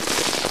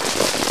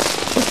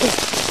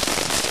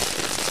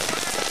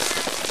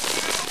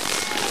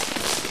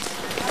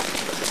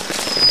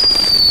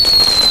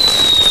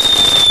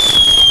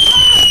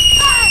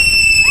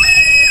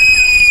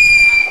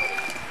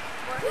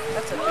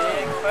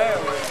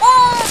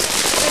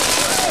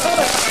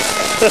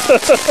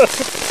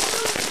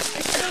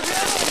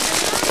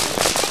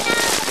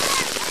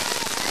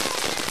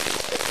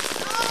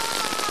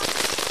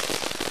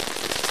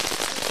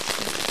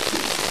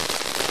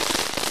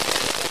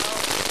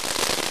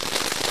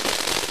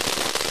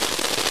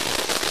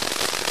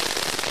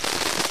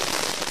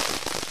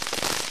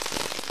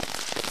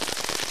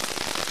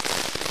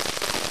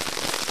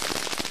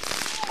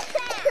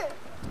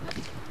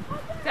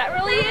 Is that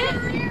really it?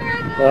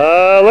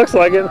 Looks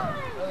like it.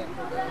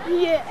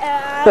 Yeah.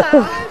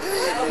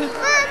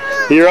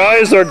 Your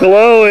eyes are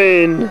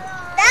glowing.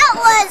 That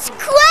was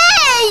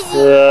crazy.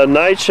 The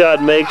night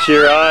shot makes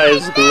your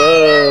eyes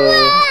glow.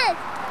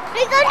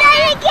 We go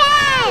down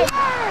again.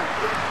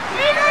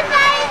 We go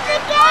down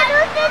again.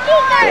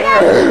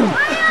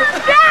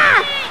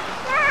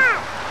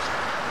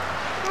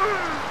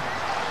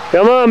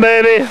 Come on,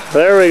 baby.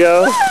 There we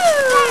go.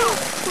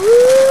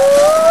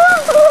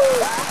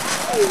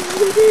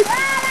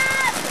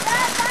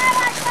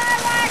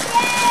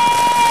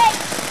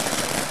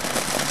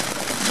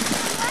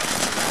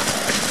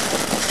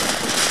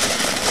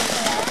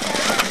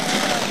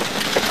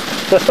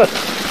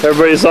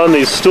 Everybody's on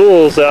these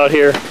stools out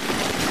here.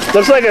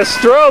 Looks like a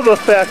strobe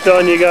effect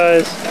on you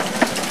guys.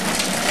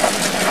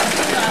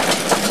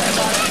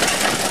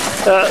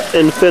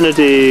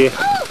 Infinity.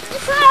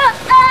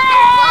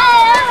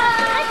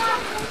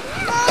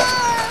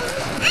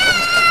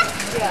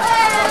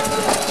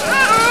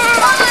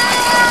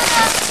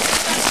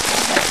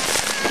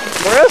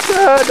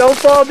 Marissa, don't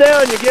fall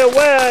down, you get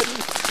wet.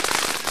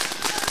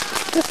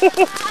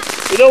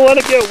 You don't want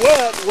to get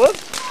wet.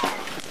 Whoops.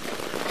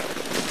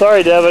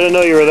 Sorry, Deb, I didn't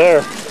know you were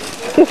there.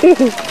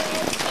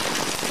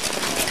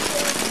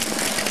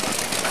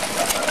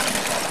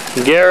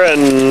 Garrett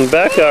and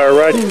Becca are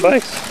riding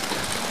bikes.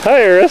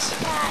 Hi, Iris.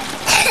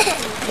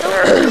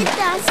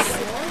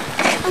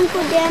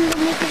 Uncle Dan will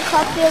make a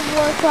copy of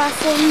our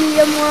class and meet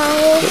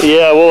tomorrow.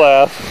 Yeah, we'll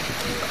ask.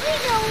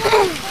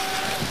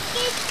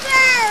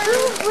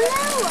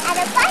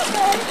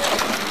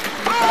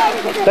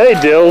 Hey,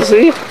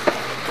 Dilsey.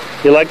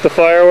 You like the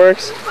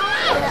fireworks?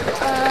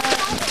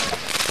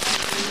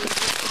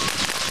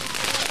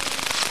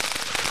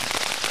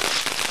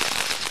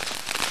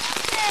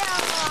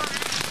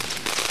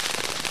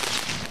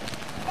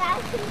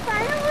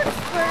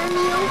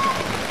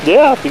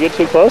 Yeah, if you get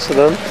too close to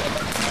them.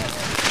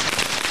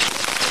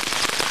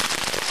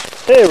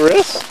 Hey,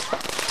 Riss.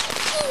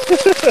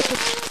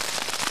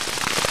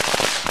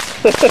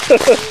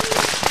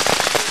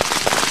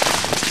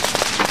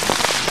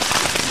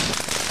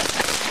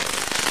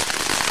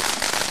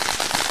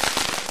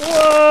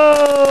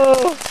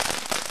 Whoa!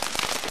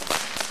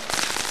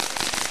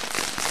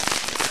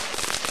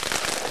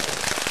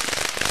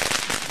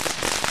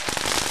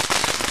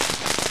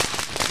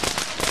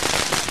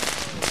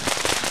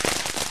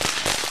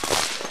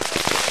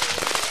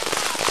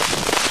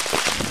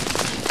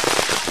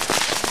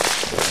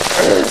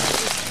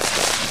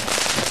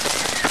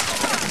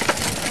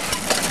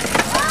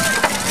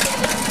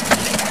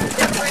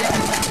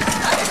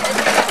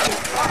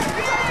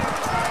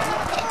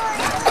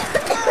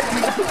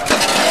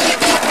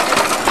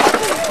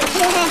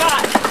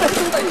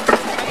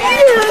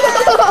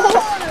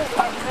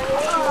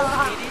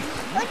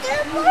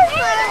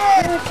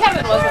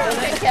 Kevin wasn't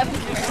with it. Kevin.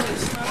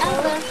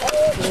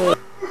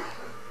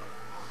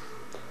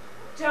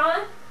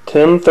 John?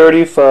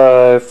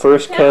 10:35,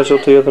 first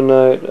casualty of the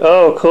night.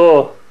 Oh,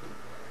 cool.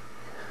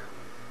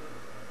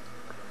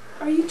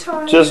 Are you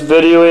tired? Just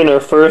videoing our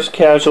first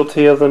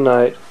casualty of the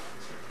night.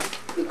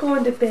 You're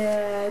going to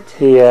bed.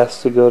 He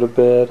asked to go to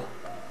bed.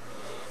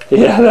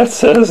 Yeah, that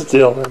says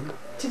Dylan.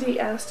 Did he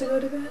ask to go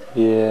to bed?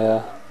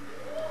 Yeah.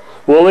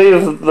 We'll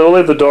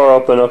leave the door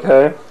open,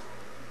 okay?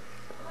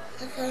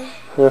 Okay.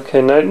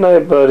 Okay, night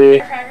night,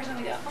 buddy.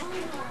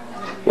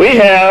 We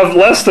have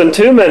less than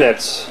 2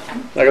 minutes.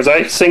 Because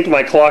I synced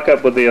my clock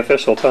up with the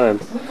official time.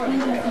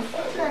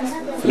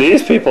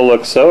 These people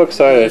look so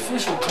excited.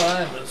 Official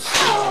time is.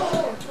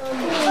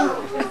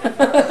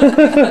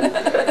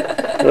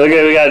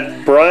 Okay, we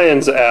got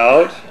Brian's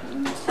out.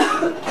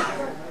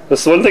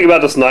 This one thing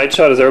about this night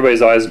shot is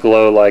everybody's eyes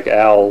glow like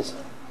owls.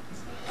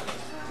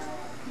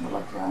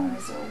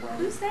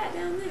 Who's that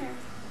down there?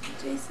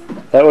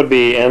 Jason? That would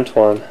be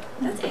Antoine.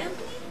 That's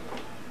Anthony?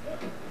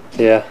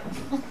 Yeah.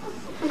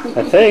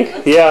 I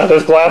think. Yeah,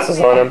 there's glasses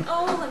on him.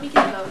 Oh, let me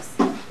get those.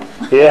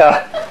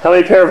 Yeah. How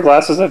many pair of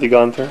glasses have you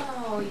gone through?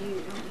 Oh,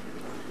 you.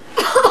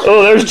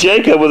 Oh, there's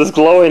Jacob with his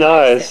glowing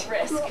eyes.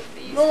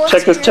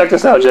 Check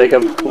this out,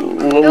 Jacob.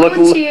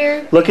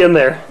 Look in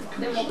there.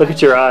 Look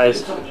at your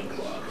eyes.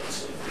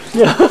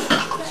 Yeah.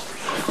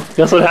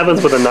 That's what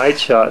happens with a night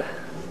shot.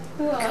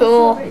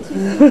 Cool.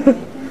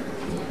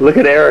 Look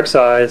at Eric's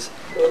eyes.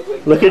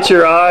 Look at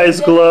your eyes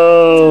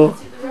glow.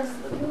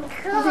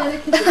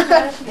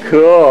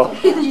 Cool.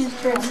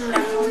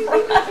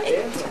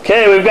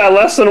 Okay, we've got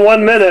less than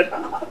 1 minute.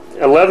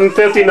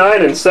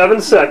 11:59 and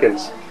 7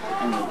 seconds.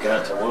 And you've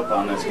got to whoop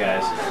on this,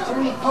 guys.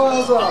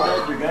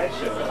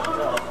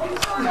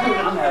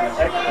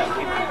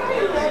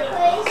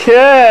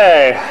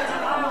 Okay.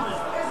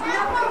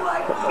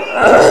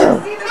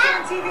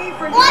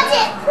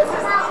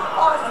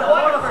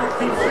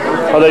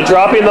 Are they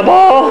dropping the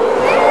ball?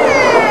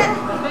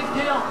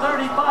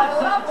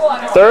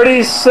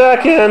 30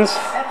 seconds.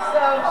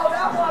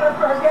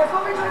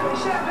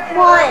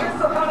 1,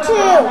 2,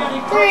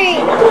 3,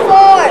 4,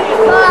 5,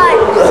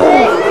 6,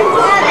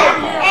 7,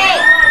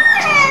 8,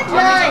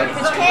 9,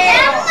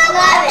 10,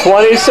 11,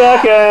 20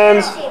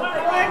 seconds. 13,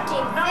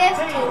 14,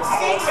 15,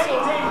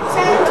 16,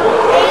 17,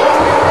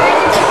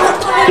 18,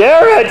 19,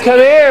 Garrett, come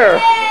here.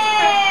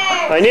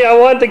 I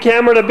want the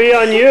camera to be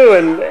on you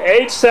in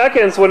 8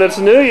 seconds when it's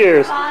New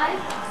Year's.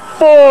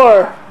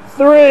 4,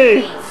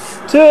 3,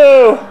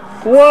 2,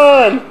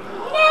 1.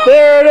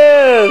 There it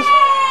is.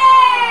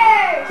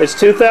 It's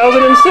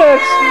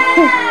 2006.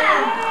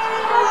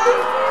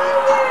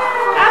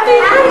 Happy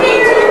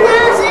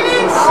 2006!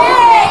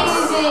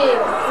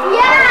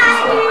 Yeah!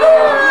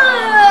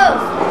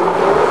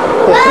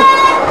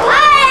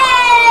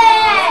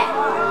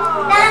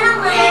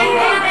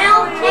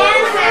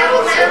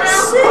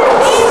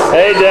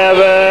 Hey,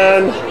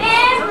 Devin.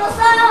 And we're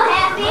so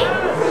happy.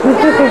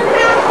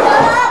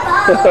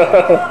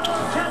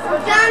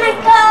 We're gonna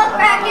go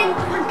cracking.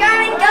 We're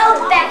gonna go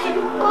back and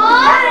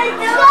forth.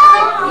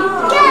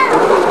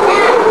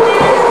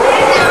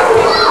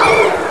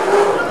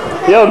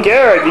 Yo,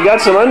 Garrett, you got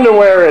some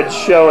underwear it's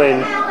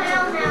showing.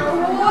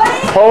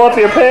 Pull up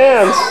your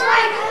pants.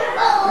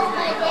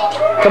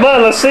 Come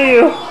on, let's see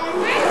you.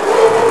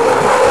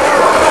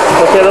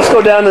 Okay, let's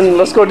go down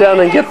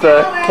and get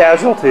the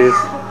casualties.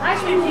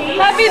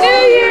 Happy New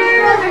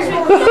Year!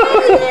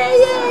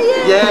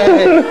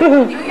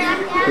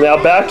 Yay! Now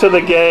back to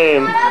the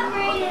game.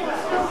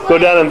 Go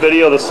down and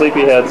video the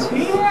sleepyheads.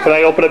 Can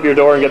I open up your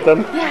door and get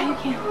them? Yeah, you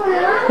can.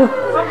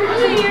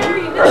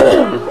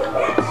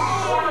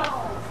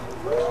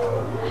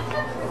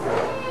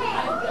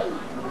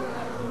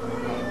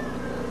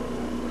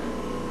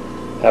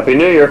 Happy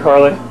New Year,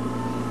 Carly.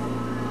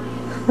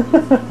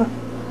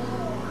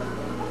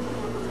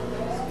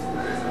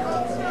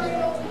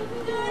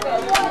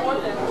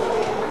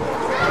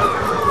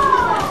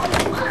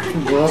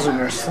 Girls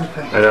are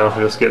sleeping. I know,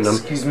 I'm just getting them.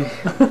 Excuse me.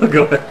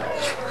 Go ahead.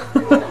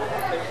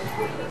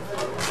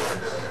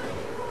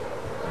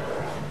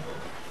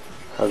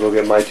 I'll go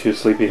get my 2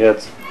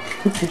 sleepyheads.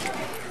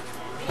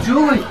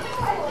 Julie!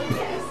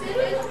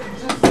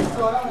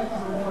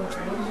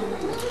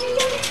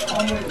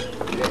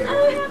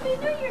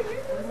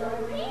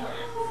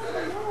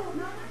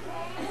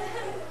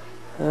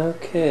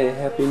 Okay,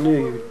 Happy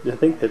New Year. I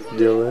think that's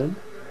Dylan.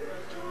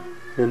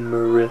 And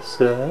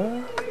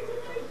Marissa.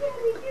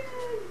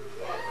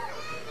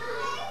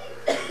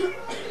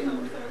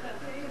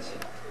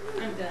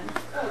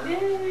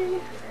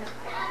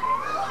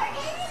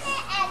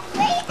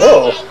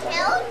 Oh!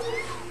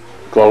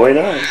 Glowing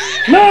eyes.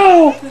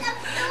 No!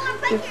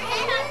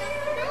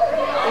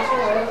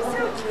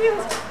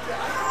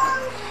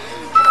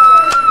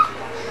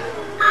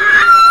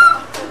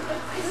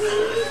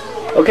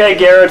 Okay,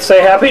 Garrett,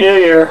 say Happy New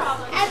Year.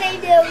 Happy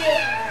New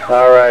Year.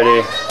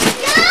 Alrighty.